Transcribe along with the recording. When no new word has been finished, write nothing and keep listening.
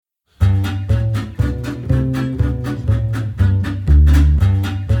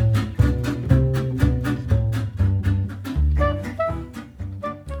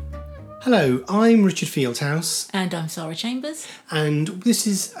Hello, I'm Richard Fieldhouse, And I'm Sarah Chambers. and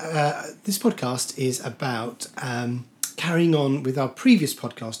this podcast is about carrying on with our previous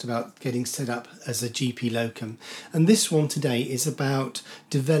podcast about getting set up as a GP locum, and this one today is about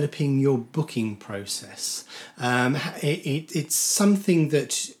developing your booking process. It's something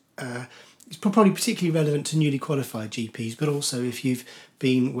that is probably particularly relevant to newly qualified GPs, but also if you've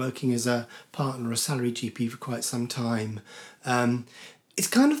been working as a partner or a salary GP for quite some time. It's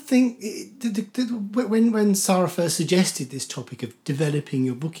kind of thing. When Sarah first suggested this topic of developing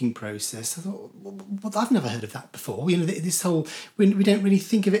your booking process, I thought, well, I've never heard of that before. You know, this whole we don't really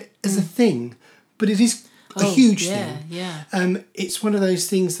think of it as a thing, but it is a huge thing. Yeah. It's one of those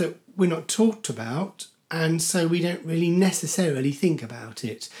things that we're not talked about, and so we don't really necessarily think about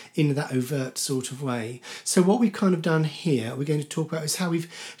it in that overt sort of way. So what we've kind of done here, we're going to talk about is how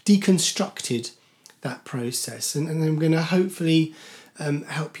we've deconstructed that process, and then we're going to hopefully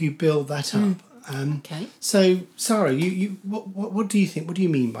help you build that up. Okay. So, Sarah, what do you think? What do you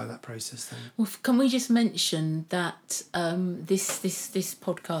mean by that process then? Well, can we just mention that this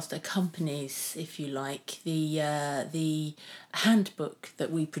podcast accompanies, if you like, the handbook that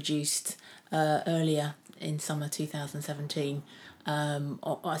we produced earlier in summer 2017.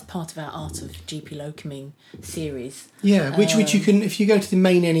 As part of our Art of GP Locuming series. Yeah, which you can, if you go to the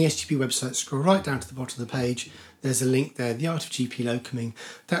main NESGP website, scroll right down to the bottom of the page, there's a link there, the Art of GP Locuming.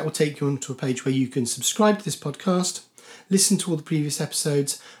 That will take you onto a page where you can subscribe to this podcast, listen to all the previous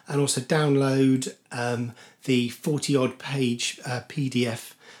episodes, and also download the 40-odd page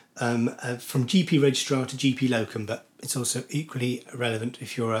PDF from GP Registrar to GP Locum, but it's also equally relevant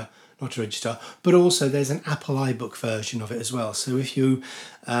if you're not a registrar, but also there's an Apple iBook version of it as well. So if you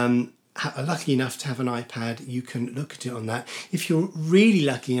are lucky enough to have an iPad, you can look at it on that. If you're really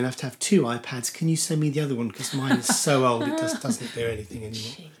lucky enough to have two iPads, can you send me the other one? Because mine is so old it just doesn't do anything anymore.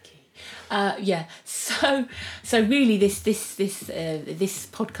 Cheeky. So really this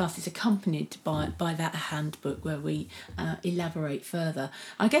podcast is accompanied by that handbook where we elaborate further.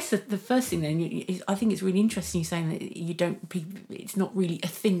 I guess the first thing then is, I think it's really interesting you saying that it's not really a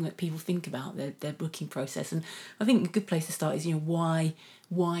thing that people think about their booking process, and I think a good place to start is why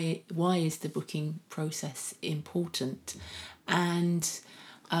is the booking process important? And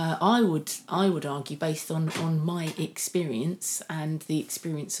I would argue, based on my experience and the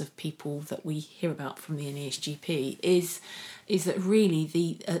experience of people that we hear about from the NESGP, is that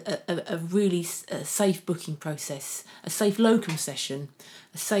really a really safe booking process, a safe locum session,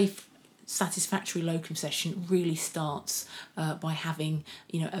 a safe satisfactory locum session really starts by having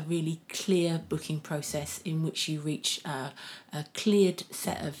a really clear booking process in which you reach a cleared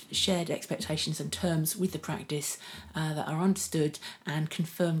set of shared expectations and terms with the practice that are understood and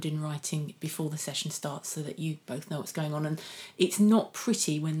confirmed in writing before the session starts, so that you both know what's going on. And it's not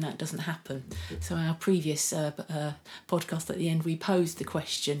pretty when that doesn't happen. So our previous podcast at the end, we posed the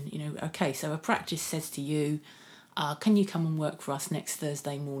question, okay, so a practice says to you, can you come and work for us next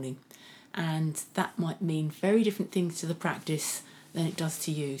Thursday morning? And that might mean very different things to the practice than it does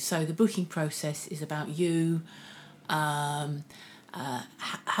to you. So the booking process is about you having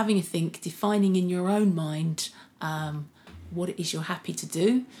a think, defining in your own mind what it is you're happy to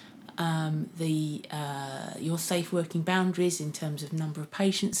do, your safe working boundaries in terms of number of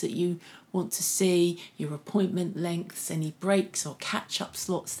patients that you want to see, your appointment lengths, any breaks or catch-up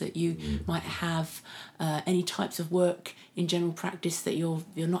slots that you might have, any types of work in general practice that you're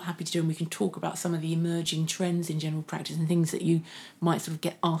not happy to do, and we can talk about some of the emerging trends in general practice and things that you might sort of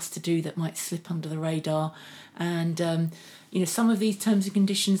get asked to do that might slip under the radar. And some of these terms and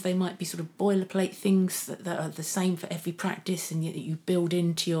conditions, they might be sort of boilerplate things that are the same for every practice, and yet you build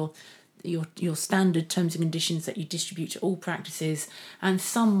into your standard terms and conditions that you distribute to all practices. And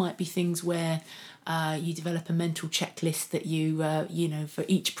some might be things where you develop a mental checklist that you for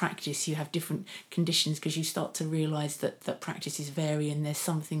each practice you have different conditions, because you start to realise that practices vary, and there's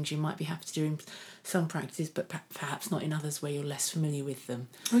some things you might be happy to do in some practices but perhaps not in others where you're less familiar with them.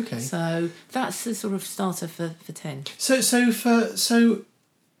 Okay. So that's the sort of starter for 10. So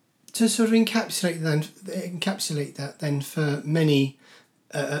to sort of encapsulate that then for many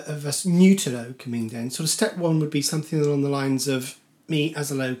of us new to locuming, then sort of step one would be something along the lines of me as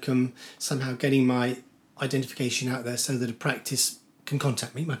a locum somehow getting my identification out there so that a practice can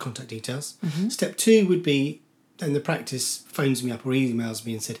contact me, my contact details. Mm-hmm. Step two would be then the practice phones me up or emails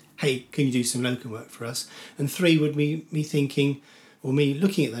me and said, hey, can you do some locum work for us? And three would be me thinking, or me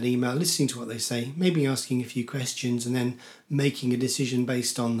looking at that email, listening to what they say, maybe asking a few questions and then making a decision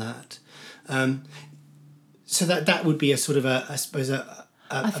based on that. So that would be a sort of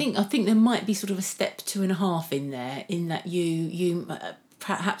I think there might be sort of a step 2.5 in there, in that you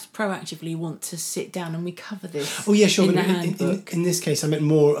perhaps proactively want to sit down and we cover this. Oh yeah, sure. In But the handbook. in this case, I meant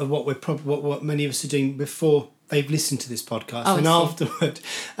more of what what many of us are doing before they've listened to this podcast, and afterward,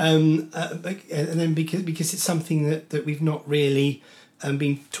 and then because it's something that we've not really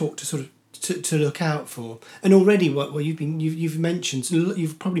been taught to sort of to look out for. And already what you've mentioned,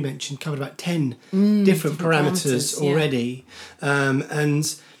 you've probably covered about 10 different parameters already,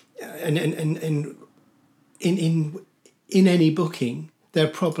 and in any booking there are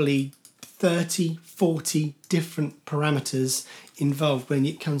probably 30, 40 different parameters involved when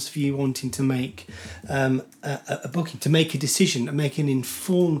it comes to you wanting to make a booking, to make a decision, and make an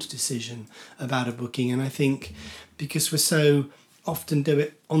informed decision about a booking. And I think because we're so often do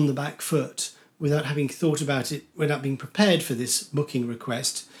it on the back foot without having thought about it, without being prepared for this booking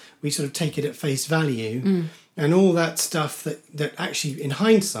request, we sort of take it at face value. And all that stuff that actually, in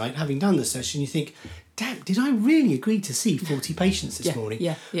hindsight, having done the session, you think, damn, did I really agree to see 40 patients this morning?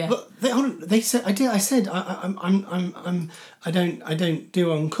 Yeah. But they said I did. I said I don't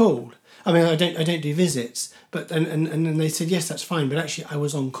do on call. I mean, I don't do visits. But and they said yes, that's fine. But actually, I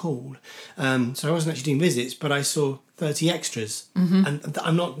was on call, so I wasn't actually doing visits. But I saw 30 extras, and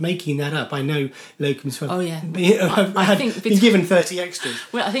I'm not making that up. I know locums. Oh yeah, I've been given 30 extras.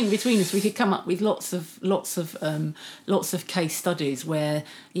 Well, I think between us we could come up with lots of case studies where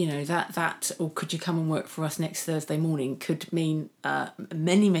that or could you come and work for us next Thursday morning could mean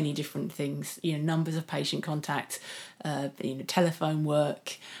many different things. Numbers of patient contacts, telephone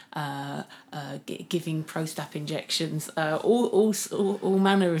work, giving Prostap injections, all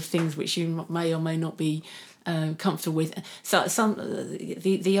manner of things which you may or may not be comfortable with. So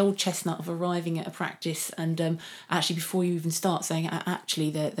the old chestnut of arriving at a practice and actually before you even start saying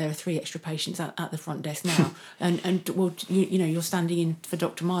actually there are 3 extra patients at the front desk now and well you're standing in for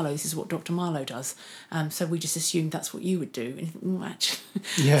Dr. Marlowe, this is what Dr. Marlowe does, so we just assumed that's what you would do.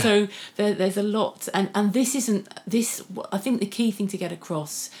 Yeah. So there's a lot, and this isn't this. I think the key thing to get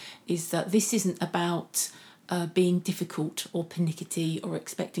across is that this isn't about being difficult or pernickety or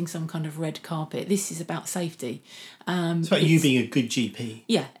expecting some kind of red carpet. This is about safety. It's about you being a good GP.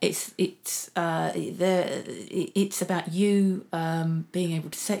 Yeah, it's about you being able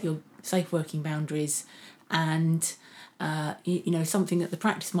to set your safe working boundaries, and something that the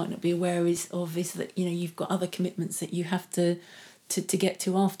practice might not be aware of is that you've got other commitments that you have to get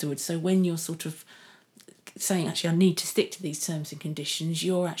to afterwards. So when you're sort of saying actually I need to stick to these terms and conditions,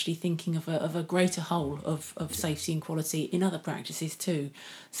 you're actually thinking of a greater whole of safety and quality in other practices too.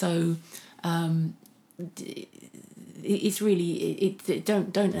 So it's really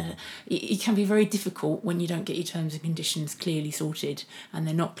it can be very difficult when you don't get your terms and conditions clearly sorted and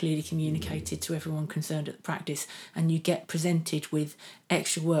they're not clearly communicated to everyone concerned at the practice, and you get presented with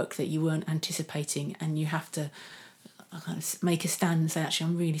extra work that you weren't anticipating, and you have to kind of make a stand and say, actually,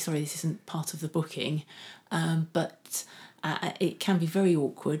 I'm really sorry, this isn't part of the booking. But it can be very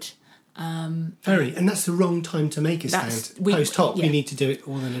awkward. Very, and that's the wrong time to make a stand. Post-hoc, we need to do it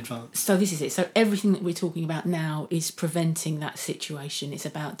all in advance. So this is it. So everything that we're talking about now is preventing that situation. It's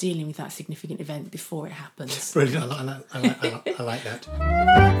about dealing with that significant event before it happens. Brilliant, I like that.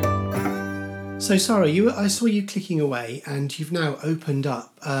 So Sarah, I saw you clicking away, and you've now opened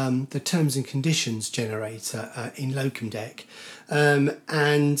up the terms and conditions generator in Locum Deck, and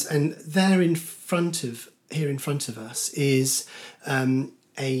there in front of us is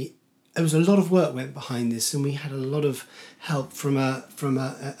there was a lot of work went behind this, and we had a lot of help from a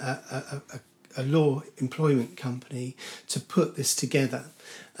law employment company to put this together,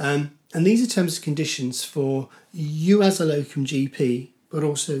 and these are terms and conditions for you as a locum GP, but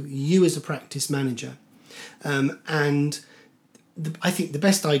also you as a practice manager. I think the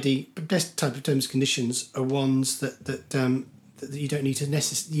best type of terms and conditions are ones that you don't need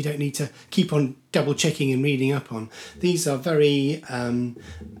to keep on double checking and reading up on. These are very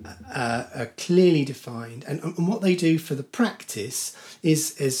clearly defined, and what they do for the practice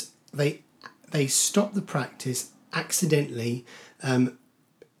is they stop the practice accidentally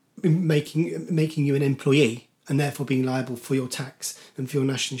making you an employee, and therefore being liable for your tax and for your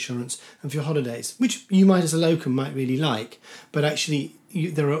national insurance and for your holidays, which you might as a locum might really like, but actually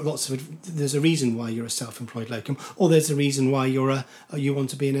there's a reason why you're a self-employed locum, or there's a reason why you want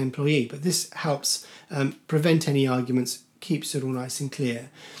to be an employee. But this helps prevent any arguments, keeps it all nice and clear.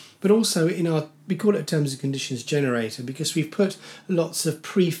 But also we call it a terms and conditions generator because we've put lots of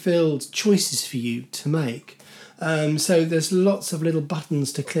pre-filled choices for you to make. So there's lots of little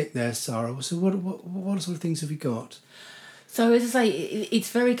buttons to click there, Sarah. So what sort of things have you got? So as I say, it's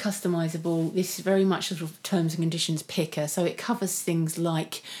very customisable. This is very much sort of terms and conditions picker. So it covers things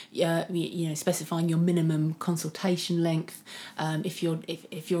like, specifying your minimum consultation length. If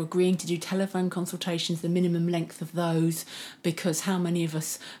you're agreeing to do telephone consultations, the minimum length of those, because how many of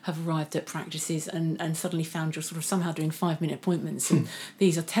us have arrived at practices and suddenly found you're sort of somehow doing 5-minute appointments, and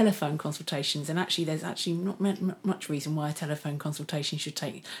these are telephone consultations. And actually, there's actually not much reason why a telephone consultation should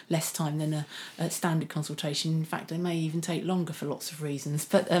take less time than a standard consultation. In fact, they may even take longer for lots of reasons.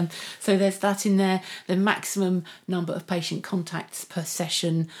 But so there's that in there. The maximum number of patient contacts per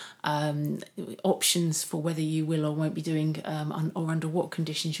session, options for whether you will or won't be doing, or under what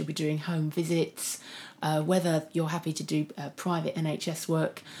conditions you'll be doing home visits, whether you're happy to do private NHS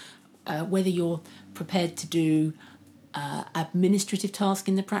work, whether you're prepared to do administrative tasks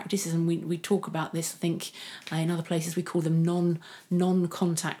in the practices, and we talk about this. I think in other places we call them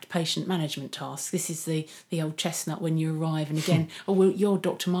non-contact patient management tasks. This is the old chestnut when you arrive, and again, you're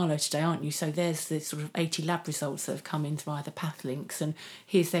Dr. Marlowe today, aren't you? So there's the sort of 80 lab results that have come in via the Pathlinks, and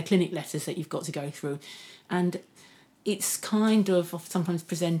here's their clinic letters that you've got to go through, and it's kind of sometimes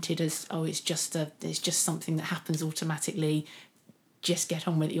presented as, it's just something that happens automatically. Just get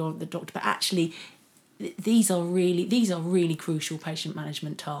on with the doctor, but actually, these are really crucial patient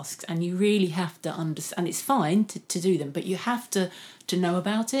management tasks, and you really have to understand. And it's fine to do them, but you have to know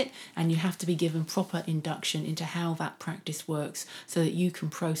about it, and you have to be given proper induction into how that practice works, so that you can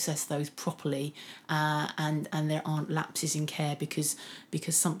process those properly, and there aren't lapses in care because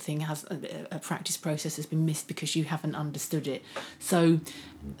something has a practice process has been missed because you haven't understood it. So,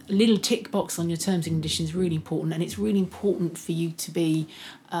 a little tick box on your terms and conditions is really important, and it's really important for you to be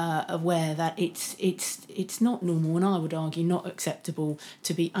aware that it's not normal, and I would argue not acceptable,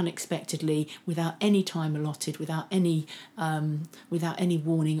 to be unexpectedly, without any time allotted, without any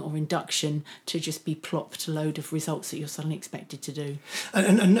warning or induction, to just be plopped a load of results that you're suddenly expected to do.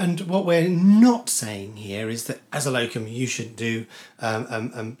 And what we're not saying here is that as a locum you shouldn't do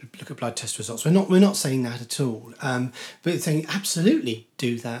look at blood test results. We're not saying that at all. But it's saying absolutely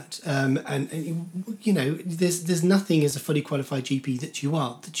do that. And you know, there's nothing as a fully qualified GP that you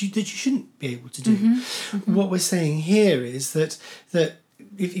are that you shouldn't be able to do. Mm-hmm. What we're saying here is that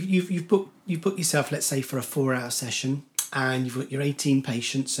if you've booked yourself, let's say, for a 4-hour session, and you've got your 18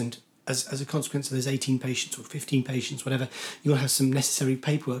 patients, and as a consequence of those 18 patients or 15 patients, whatever, you'll have some necessary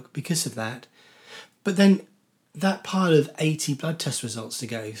paperwork because of that. But then that pile of 80 blood test results to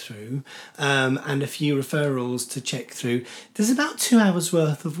go through, and a few referrals to check through, there's about 2 hours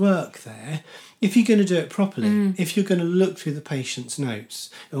worth of work there. If you're going to do it properly, if you're going to look through the patient's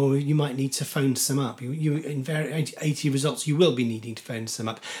notes, or you might need to phone some up, you in 80 results, you will be needing to phone some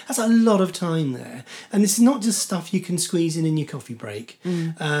up. That's a lot of time there. And it's not just stuff you can squeeze in your coffee break.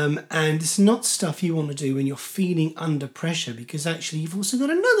 And it's not stuff you want to do when you're feeling under pressure, because actually you've also got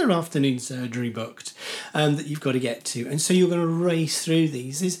another afternoon surgery booked that you've got to get to. And so you're going to race through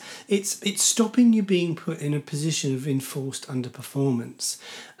these. It's stopping you being put in a position of enforced underperformance.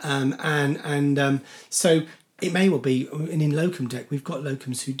 So it may well be, and in Locum Dec, we've got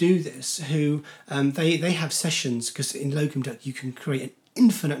locums who do this, who they have sessions, because in Locum Dec you can create an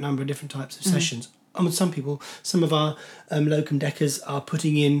infinite number of different types of sessions. Some of our Locum Deckers are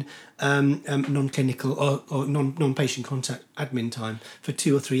putting in non-clinical or non-patient contact admin time for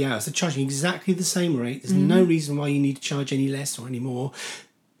 2 or 3 hours. They're charging exactly the same rate. There's no reason why you need to charge any less or any more.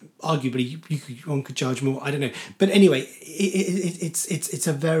 Arguably, one could charge more. I don't know, but anyway, it's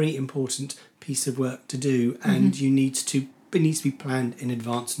a very important piece of work to do, and it needs to be planned in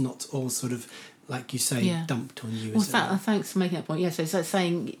advance, not all sort of, like you say, dumped on you. Well, thanks for making that point. Yeah, so it's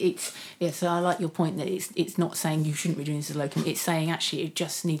saying so I like your point that it's not saying you shouldn't be doing this as a locum. It's saying actually it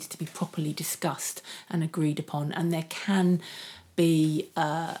just needs to be properly discussed and agreed upon, and there can be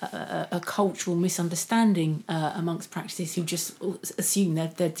a cultural misunderstanding amongst practices who just assume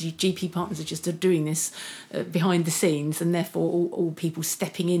that their GP partners are just doing this behind the scenes, and therefore all people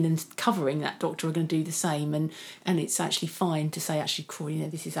stepping in and covering that doctor are going to do the same, and it's actually fine to say, actually, Crawley,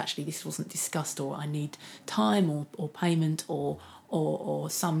 this wasn't discussed, or I need time or payment or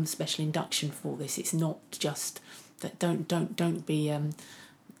some special induction for this. It's not just that. Don't be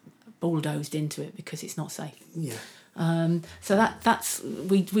bulldozed into it because it's not safe. Yeah. So that's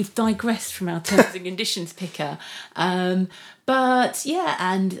we've digressed from our terms and conditions picker, but yeah,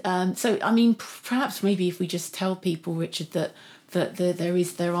 and so I mean, perhaps maybe if we just tell people, Richard, that that there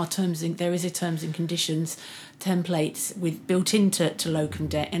is a terms and conditions templates built into Locum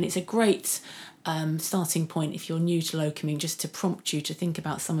Deck, and it's a great starting point if you're new to locuming, just to prompt you to think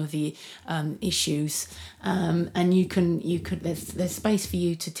about some of the issues, and you can there's space for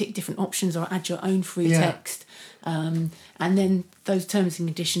you to tick different options or add your own free text, and then those terms and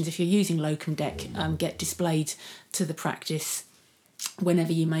conditions, if you're using Locum Deck, get displayed to the practice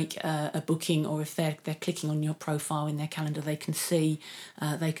whenever you make a booking, or if they're clicking on your profile in their calendar, they can see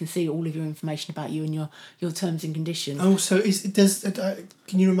all of your information about you and your terms and conditions. Oh, so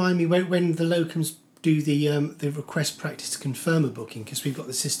can you remind me when the locums do the request practice to confirm a booking? Because we've got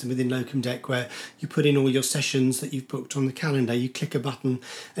the system within Locum Deck where you put in all your sessions that you've booked on the calendar, you click a button,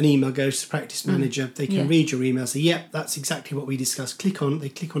 an email goes to the practice manager, they can read your email, say, yep, that's exactly what we discussed, they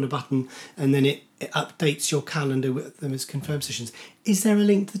click on a button, and then it updates your calendar with them as confirmed sessions. Is there a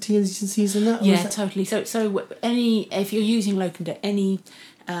link to the T's and C's in that? Yeah, totally. So if you're using Locum Deck, any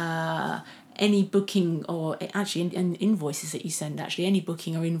booking, or actually and invoices that you send, any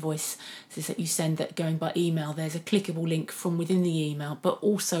booking or invoices that you send that going by email, there's a clickable link from within the email, but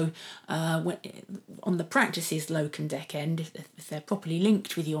also on the practice's Locum Deck end, if they're properly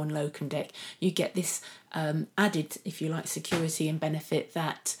linked with you on Locum Deck, you get this added, if you like, security and benefit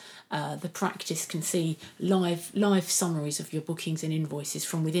that the practice can see live summaries of your bookings and invoices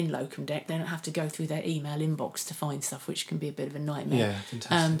from within Locum Deck. They don't have to go through their email inbox to find stuff, which can be a bit of a nightmare. Yeah,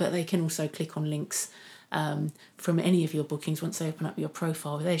 fantastic. But they can also click on links from any of your bookings. Once they open up your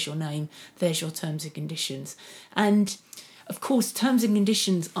profile, there's your name, there's your terms and conditions. And of course, terms and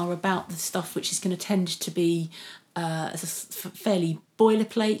conditions are about the stuff which is going to tend to be fairly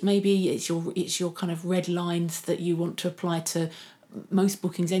boilerplate. Maybe it's your kind of red lines that you want to apply to most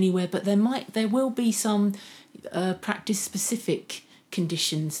bookings anywhere, but there will be some practice specific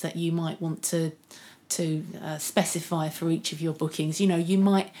conditions that you might want to specify for each of your bookings. You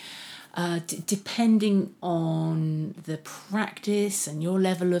might depending on the practice and your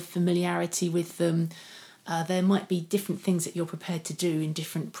level of familiarity with them, there might be different things that you're prepared to do in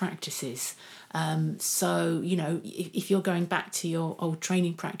different practices. So, if you're going back to your old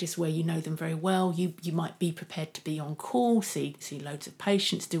training practice where you know them very well, you might be prepared to be on call, see loads of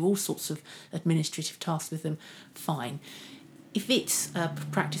patients, do all sorts of administrative tasks with them, fine. If it's a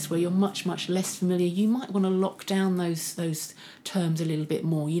practice where you're much, much less familiar, you might want to lock down those terms a little bit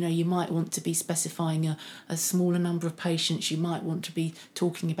more. You might want to be specifying a smaller number of patients. You might want to be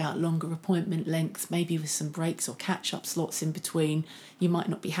talking about longer appointment lengths, maybe with some breaks or catch-up slots in between. You might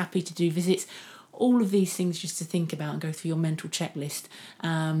not be happy to do visits. All of these things just to think about and go through your mental checklist.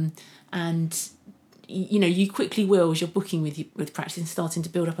 And you quickly will, as you're booking with practice and starting to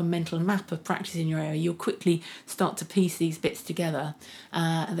build up a mental map of practice in your area, you'll quickly start to piece these bits together.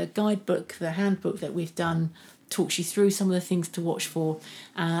 The guidebook, the handbook that we've done, talks you through some of the things to watch for.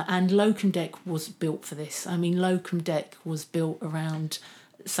 And Locum Deck was built for this. I mean, Locum Deck was built around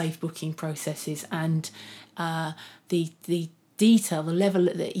safe booking processes, and the detail, the level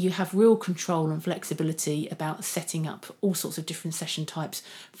that you have real control and flexibility about setting up all sorts of different session types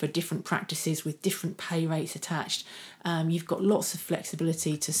for different practices with different pay rates attached. You've got lots of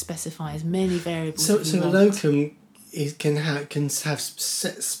flexibility to specify as many variables. So locum can have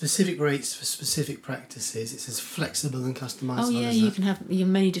specific rates for specific practices. It's as flexible and customizable. Oh yeah, you can have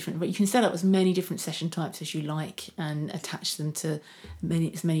many different. You can set up as many different session types as you like and attach them to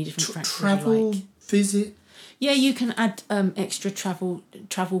as many different practices. Travel, as you like. visit. Yeah, you can add extra travel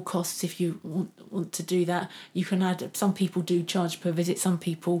costs if you want to do that. You can add. Some people do charge per visit. Some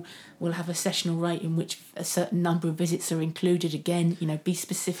people will have a sessional rate in which a certain number of visits are included. Again, be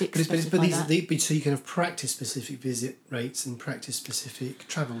specific. But these so you can have practice specific visit rates and practice specific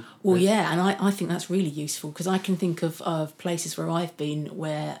travel. Well, yeah, and I think that's really useful because I can think of places where I've been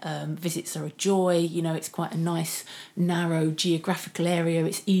where visits are a joy. It's quite a nice, narrow geographical area.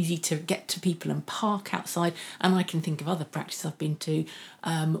 It's easy to get to people and park outside. And I can think of other practices I've been to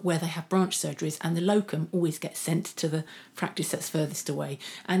where they have branch surgeries and the locum always gets sent to the practice that's furthest away.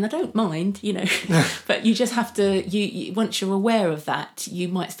 And I don't mind, but you just have to, you once you're aware of that, you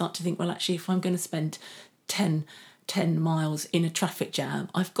might start to think, well, actually, if I'm going to spend 10 miles in a traffic jam,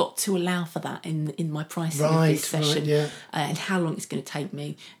 I've got to allow for that in my pricing of this session, and how long it's going to take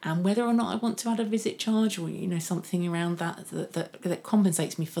me, and whether or not I want to add a visit charge or something around that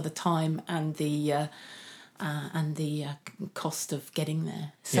compensates me for the time and the cost of getting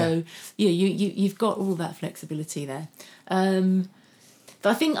there. So you've got all that flexibility there. But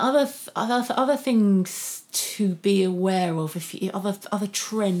I think other things to be aware of, other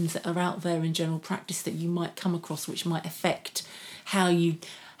trends that are out there in general practice that you might come across, which might affect how you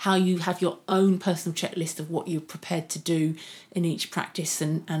how you have your own personal checklist of what you're prepared to do in each practice,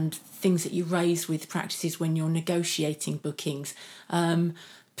 and things that you raise with practices when you're negotiating bookings.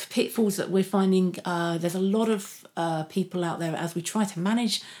 Pitfalls that we're finding, there's a lot of people out there as we try to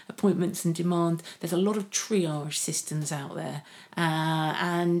manage appointments and demand. There's a lot of triage systems out there,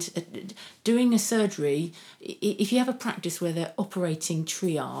 and doing a surgery, if you have a practice where they're operating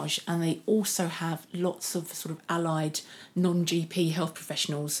triage and they also have lots of sort of allied non-GP health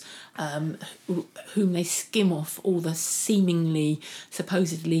professionals whom they skim off all the seemingly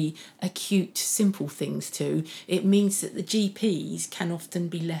supposedly acute simple things to, it means that the GPs can often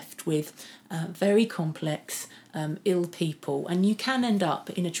be left with very complex ill people, and you can end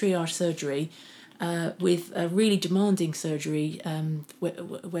up in a triage surgery with a really demanding surgery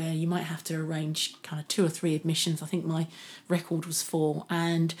where you might have to arrange kind of 2 or 3 admissions. I think my record was 4.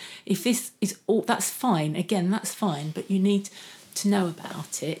 And if this is all, that's fine. Again, that's fine, but you need to know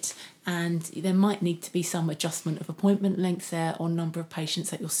about it. And there might need to be some adjustment of appointment lengths there, or number of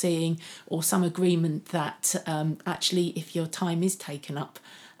patients that you're seeing, or some agreement that actually if your time is taken up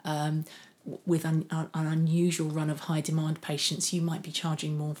with an unusual run of high demand patients, you might be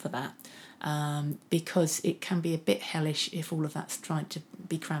charging more for that. Because it can be a bit hellish if all of that's trying to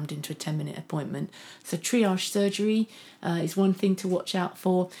be crammed into a 10-minute appointment. So triage surgery is one thing to watch out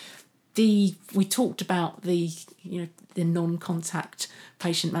for. We talked about the non-contact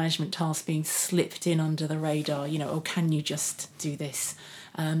patient management task being slipped in under the radar. Or can you just do this?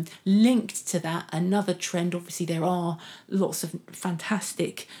 Linked to that, another trend, obviously there are lots of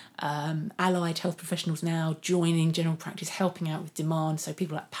fantastic allied health professionals now joining general practice, helping out with demand, so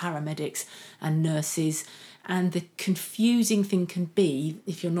people like paramedics and nurses. And the confusing thing can be,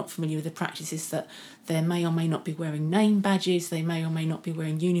 if you're not familiar with the practice, is that they may or may not be wearing name badges, they may or may not be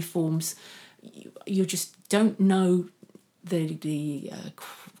wearing uniforms. You just don't know the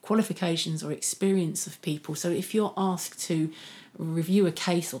qualifications or experience of people. So if you're asked to review a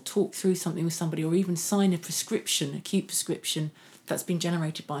case or talk through something with somebody, or even sign a prescription, acute prescription that's been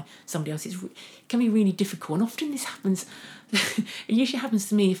generated by somebody else, it can be really difficult. And often this happens, it usually happens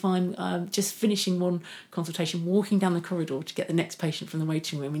to me if I'm just finishing one consultation, walking down the corridor to get the next patient from the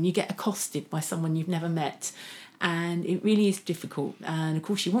waiting room, and you get accosted by someone you've never met. And it really is difficult. And of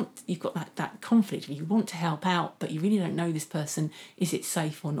course you've got that conflict. You want to help out, but you really don't know this person. Is it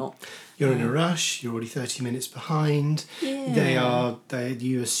safe or not? You're in a rush. You're already 30 minutes behind. Yeah.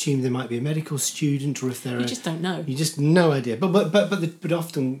 You assume they might be a medical student, or if they're you just don't know. You just no idea. But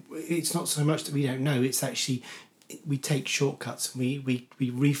often it's not so much that we don't know. It's actually we take shortcuts. We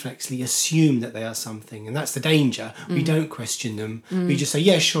reflexly assume that they are something, and that's the danger. We don't question them. We just say,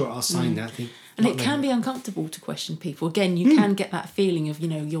 yeah, sure, I'll sign that thing. And it can be uncomfortable to question people. Again, you can get that feeling of,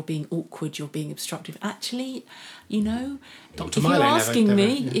 you're being awkward, you're being obstructive. Actually, Dr.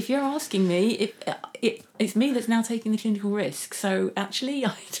 if you're asking me, it's me that's now taking the clinical risk. So actually,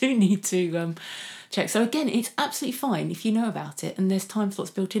 I do need to check. So again, it's absolutely fine if you know about it and there's time slots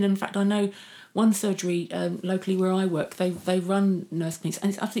built in. And in fact, I know one surgery locally where I work, they run nurse clinics,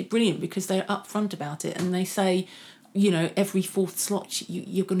 and it's absolutely brilliant because they're upfront about it, and they say, every 4th slot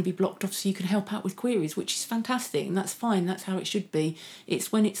you're going to be blocked off so you can help out with queries, which is fantastic, and that's fine. That's how it should be.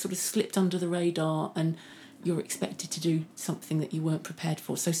 It's when it's sort of slipped under the radar and you're expected to do something that you weren't prepared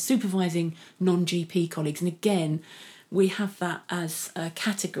for. So supervising non-GP colleagues, and again, we have that as a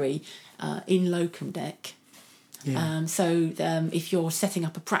category in Locum Dec. Yeah. If you're setting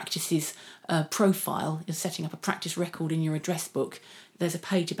up a practice's profile, you're setting up a practice record in your address book, there's a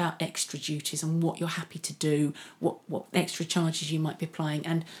page about extra duties and what you're happy to do, what extra charges you might be applying,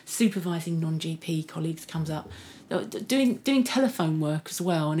 and supervising non-GP colleagues comes up. Doing telephone work as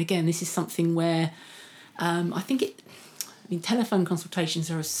well, and again, this is something where telephone consultations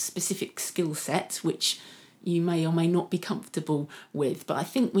are a specific skill set which you may or may not be comfortable with. But I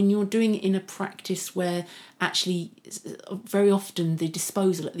think when you're doing it in a practice where actually very often the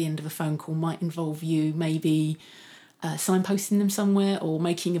disposal at the end of a phone call might involve you maybe signposting them somewhere or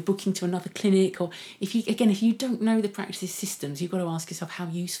making a booking to another clinic, or if you don't know the practice's systems, you've got to ask yourself how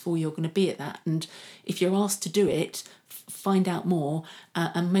useful you're going to be at that. And if you're asked to do it, find out more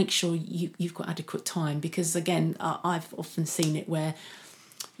and make sure you've got adequate time, because again, I've often seen it where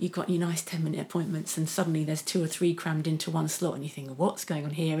you've got your nice 10-minute appointments and suddenly there's 2 or 3 crammed into one slot and you think, what's going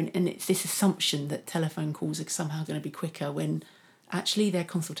on here? And it's this assumption that telephone calls are somehow going to be quicker when actually they're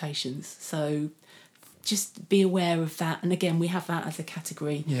consultations. So just be aware of that. And again, we have that as a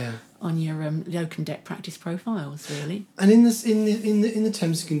category on your locum deck practice profiles, really. And in the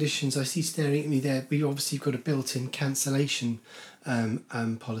terms and conditions, I see staring at me there, we've obviously got a built-in cancellation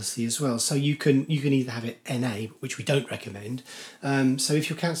policy as well. So you can either have it NA, which we don't recommend. So if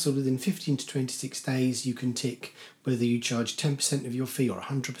you're cancelled within 15 to 26 days, you can tick whether you charge 10% of your fee or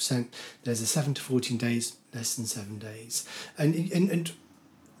 100%. There's a 7 to 14 days, less than 7 days, and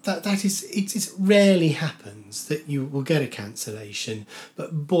that is, it rarely happens that you will get a cancellation,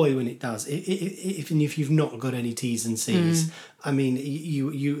 but boy, when it does, even if you've not got any T's and C's, I mean,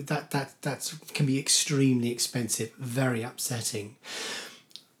 that can be extremely expensive, very upsetting.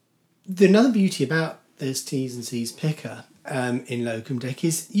 Another beauty about this T's and C's picker in Locum Deck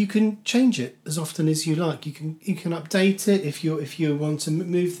is you can change it as often as you like. You can update it if you want to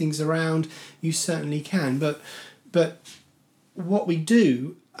move things around. You certainly can, but what we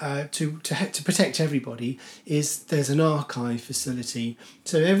do to protect everybody is there's an archive facility.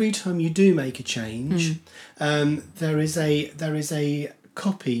 So every time you do make a change, there is a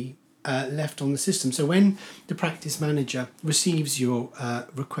copy left on the system. So when the practice manager receives your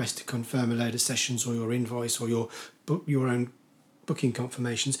request to confirm a load of sessions or your invoice or your own booking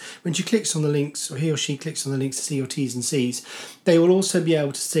confirmations, when she clicks on the links, or he or she clicks on the links to see your T's and C's, they will also be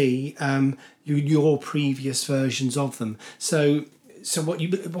able to see your previous versions of them. So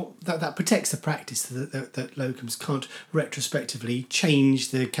that protects the practice that locums can't retrospectively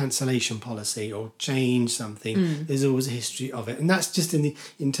change the cancellation policy or change something. There's always a history of it, and that's just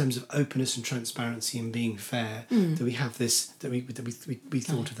in terms of openness and transparency and being fair that we have this, that we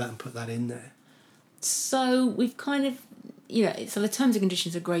thought of that and put that in there. So we've kind of, so the terms and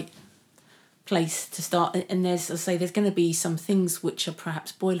conditions are a great place to start, and there's going to be some things which are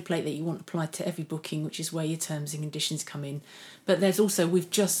perhaps boilerplate that you want applied to every booking, which is where your terms and conditions come in. But there's also, we've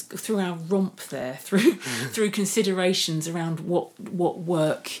just through our romp there through considerations around what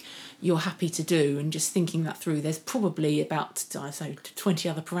work you're happy to do, and just thinking that through, there's probably about 20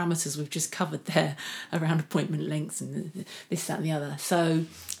 other parameters we've just covered there around appointment lengths and this, that and the other. So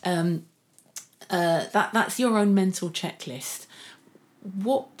that's your own mental checklist.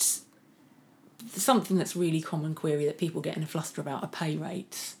 Something that's really common query that people get in a fluster about are pay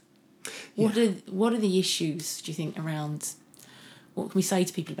rates. What are the issues, do you think, around, what can we say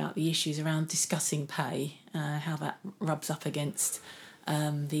to people about the issues around discussing pay, how that rubs up against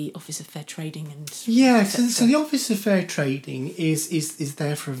the Office of Fair Trading and so the Office of Fair Trading is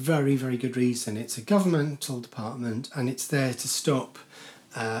there for a very, very good reason. It's a governmental department, and it's there to stop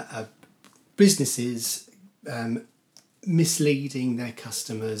businesses misleading their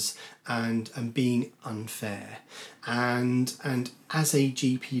customers and being unfair. And as a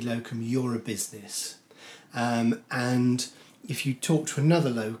GP locum, you're a business, and if you talk to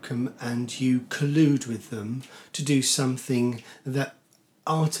another locum and you collude with them to do something that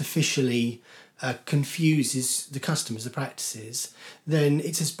artificially confuses the customers, the practices, then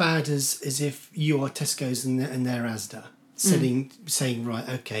it's as bad as if you are Tesco's and they're Asda saying, right,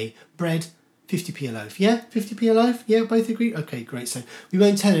 okay, bread 50p a loaf. Yeah, 50p a loaf? Yeah, both agree? Okay, great. So we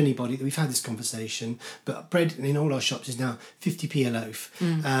won't tell anybody that we've had this conversation, but bread in all our shops is now 50p a loaf,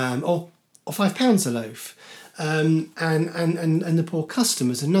 or £5 a loaf. And the poor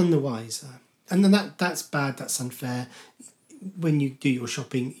customers are none the wiser. And then that's bad, that's unfair. When you do your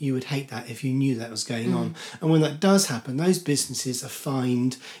shopping, you would hate that if you knew that was going on. And when that does happen, those businesses are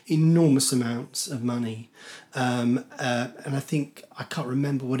fined enormous amounts of money. And I think, I can't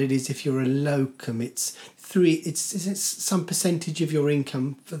remember what it is. If you're a locum, it's some percentage of your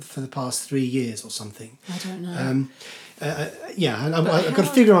income for the past 3 years or something. I don't know. I've got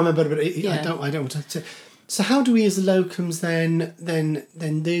a figure on it, but I don't want to. So how do we as locums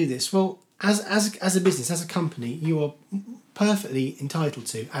then do this? Well, as a business, as a company, you are perfectly entitled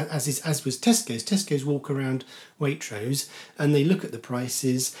to, as was Tesco's. Tesco's walk around Waitrose and they look at the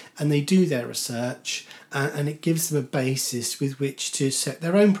prices and they do their research, and it gives them a basis with which to set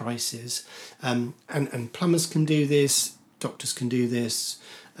their own prices. And plumbers can do this, doctors can do this,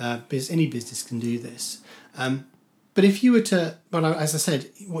 any business can do this. But if you were to, as I said,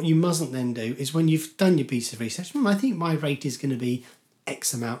 what you mustn't then do is, when you've done your piece of research, I think my rate is going to be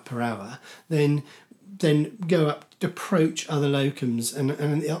X amount per hour, then go up, approach other locums, and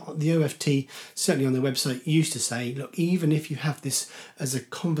the OFT, certainly on their website, used to say, look, even if you have this as a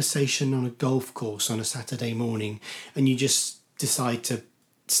conversation on a golf course on a Saturday morning and you just decide to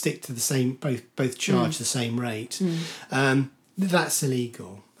stick to the same, both charge the same rate, that's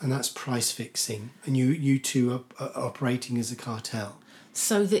illegal, and that's price fixing, and you two are operating as a cartel.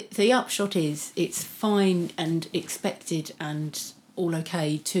 So the upshot is, it's fine and expected and all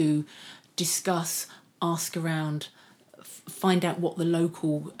okay to discuss ask around, find out what the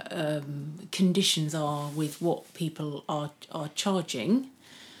local conditions are with what people are charging.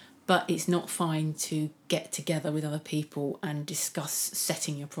 But it's not fine to get together with other people and discuss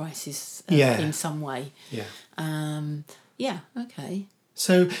setting your prices in some way. Yeah. Okay.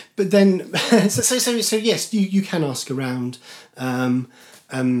 So, but then, so yes, you can ask around, and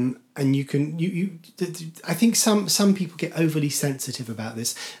you can I think some people get overly sensitive about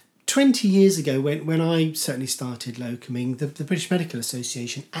this. 20 years ago, when I certainly started locuming, the British Medical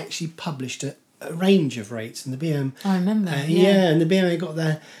Association actually published a range of rates, and the BM. I remember. And the BMA got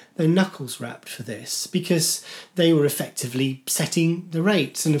their knuckles wrapped for this because they were effectively setting the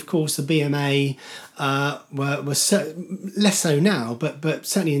rates, and of course the BMA were less so now, but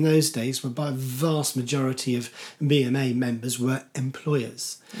certainly in those days, were by a vast majority of BMA members were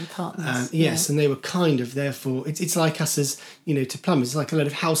employers. And partners. Yes, and they were kind of therefore. It's like us as to plumbers. It's like a lot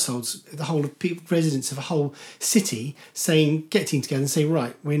of households, the whole of people, residents of a whole city, getting together and saying,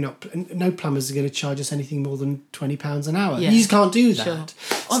 right, no plumbers are going to charge us anything more than £20 an hour. You just can't do that.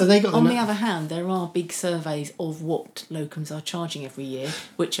 Sure. So they got. On the other hand, there are big surveys of what locums are charging every year,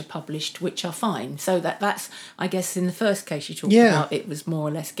 which are published, which are fine. So that's, I guess, in the first case you talked about, it was more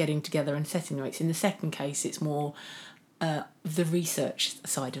or less getting together and setting the rates. In the second case, it's more the research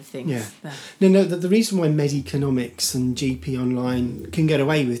side of things. Yeah. No. The reason why Medeconomics and GP Online can get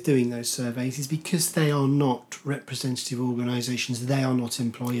away with doing those surveys is because they are not representative organisations. They are not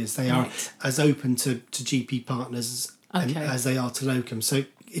employers. They are as open to GP partners as they are to locum. So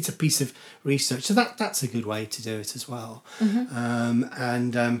it's a piece of research. So that's a good way to do it as well.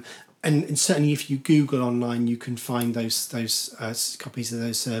 Mm-hmm. And certainly, if you Google online, you can find those copies of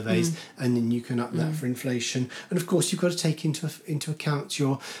those surveys, and then you can up that for inflation. And of course, you've got to take into account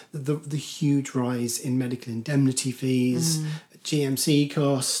the huge rise in medical indemnity fees, GMC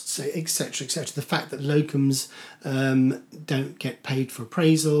costs, etc., etc. The fact that locums don't get paid for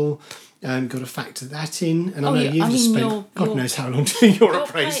appraisal. Got to factor that in, and I know you've just spent God knows how long doing your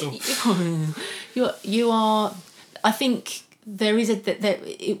appraisal. You are. I think. There is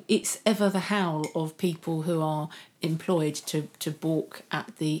it's ever the howl of people who are employed to balk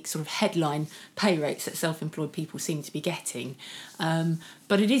at the sort of headline pay rates that self-employed people seem to be getting.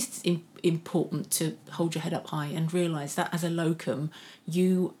 But it is important to hold your head up high and realise that as a locum,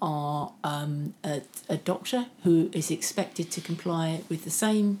 you are a doctor who is expected to comply with the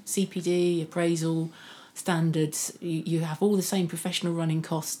same CPD, appraisal standards. You have all the same professional running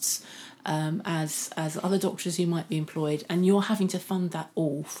costs as other doctors who might be employed, and you're having to fund that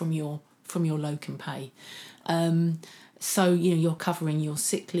all from your locum pay. So you're covering your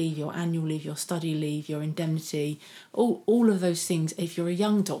sick leave, your annual leave, your study leave, your indemnity, all of those things. If you're a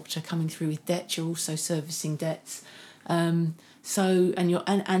young doctor coming through with debt, you're also servicing debts. So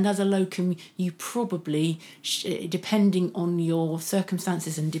and as a locum, you probably, depending on your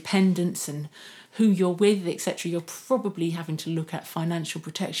circumstances and dependents and who you're with, etc., you're probably having to look at financial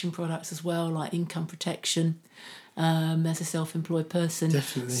protection products as well, like income protection, as a self-employed person.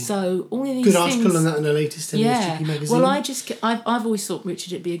 Definitely. So all of these good things, article on that in the latest NSGP magazine. Well, I've always thought,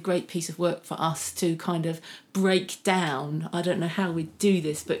 Richard, it'd be a great piece of work for us to kind of break down. I don't know how we'd do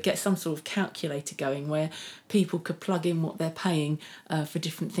this, but get some sort of calculator going where people could plug in what they're paying for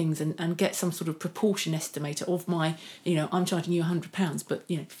different things and get some sort of proportion estimator of my, I'm charging you £100, but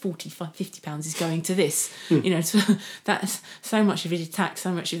 £50 is going to this. So that's so much of it is tax,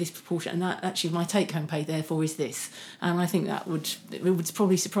 so much of this proportion, and that actually my take-home pay therefore is this. And I think it would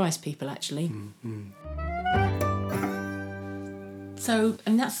probably surprise people actually. So,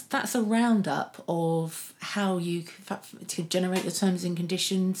 and that's a roundup of how you could generate the terms and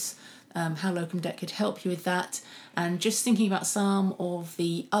conditions, how Locum Debt could help you with that, and just thinking about some of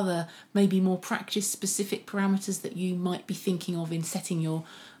the other maybe more practice-specific parameters that you might be thinking of in setting your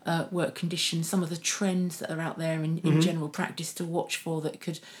work conditions, some of the trends that are out there in general practice to watch for that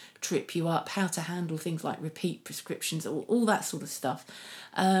could trip you up, how to handle things like repeat prescriptions, all that sort of stuff.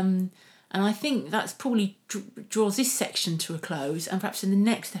 And I think that's probably draws this section to a close, and perhaps in the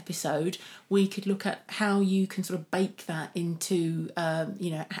next episode we could look at how you can sort of bake that into, how do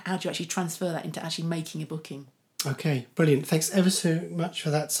you actually transfer that into actually making a booking. Okay, brilliant. Thanks ever so much for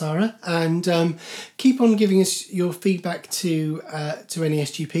that, Sarah. And keep on giving us your feedback to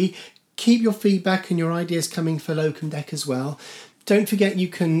NESGP. Keep your feedback and your ideas coming for Locum Deck as well. Don't forget you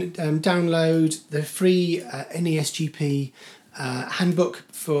can download the free NESGP handbook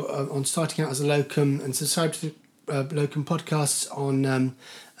on starting out as a locum, and subscribe to the locum podcasts on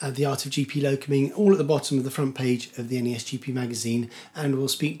the Art of GP Locuming, all at the bottom of the front page of the NESGP magazine. And we'll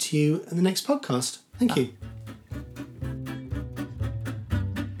speak to you in the next podcast. Thank you.